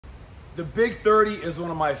The Big 30 is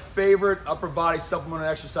one of my favorite upper body supplemental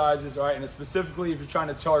exercises, all right, and specifically if you're trying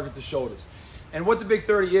to target the shoulders. And what the Big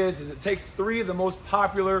 30 is it takes 3 of the most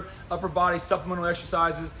popular upper body supplemental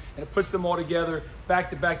exercises and it puts them all together back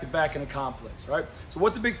to back to back in a complex, right? So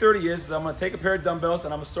what the Big 30 is I'm gonna take a pair of dumbbells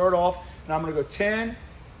and I'm gonna start off and I'm gonna go 10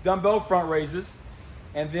 dumbbell front raises.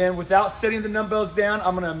 And then without setting the dumbbells down,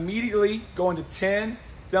 I'm gonna immediately go into 10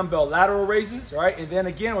 dumbbell lateral raises, right? And then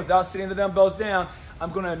again, without setting the dumbbells down,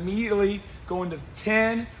 I'm gonna immediately go into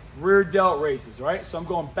 10 rear delt raises, right? So I'm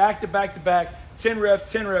going back to back to back, 10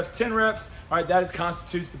 reps, 10 reps, 10 reps. All right, that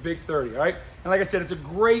constitutes the Big 30, all right? And like I said, it's a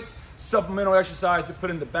great supplemental exercise to put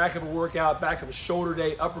in the back of a workout, back of a shoulder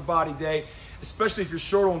day, upper body day, especially if you're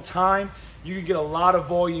short on time. You can get a lot of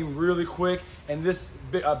volume really quick, and this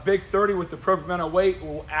Big 30 with the appropriate amount of weight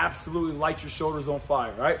will absolutely light your shoulders on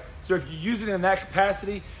fire, right? So if you use it in that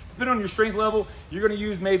capacity, depending on your strength level, you're gonna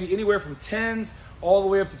use maybe anywhere from 10s all the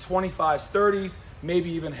way up to 25s, 30s,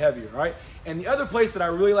 maybe even heavier, right? And the other place that I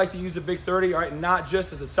really like to use a Big 30, all right, not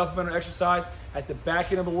just as a supplemental exercise at the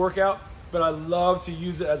back end of a workout, but I love to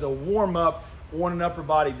use it as a warm-up on an upper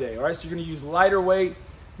body day, all right? So you're gonna use lighter weight,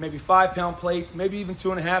 maybe 5-pound plates, maybe even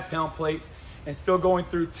 2.5-pound plates, and still going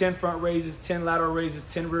through 10 front raises, 10 lateral raises,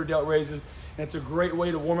 10 rear delt raises, and it's a great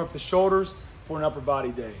way to warm up the shoulders for an upper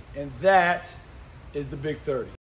body day. And that is the Big 30.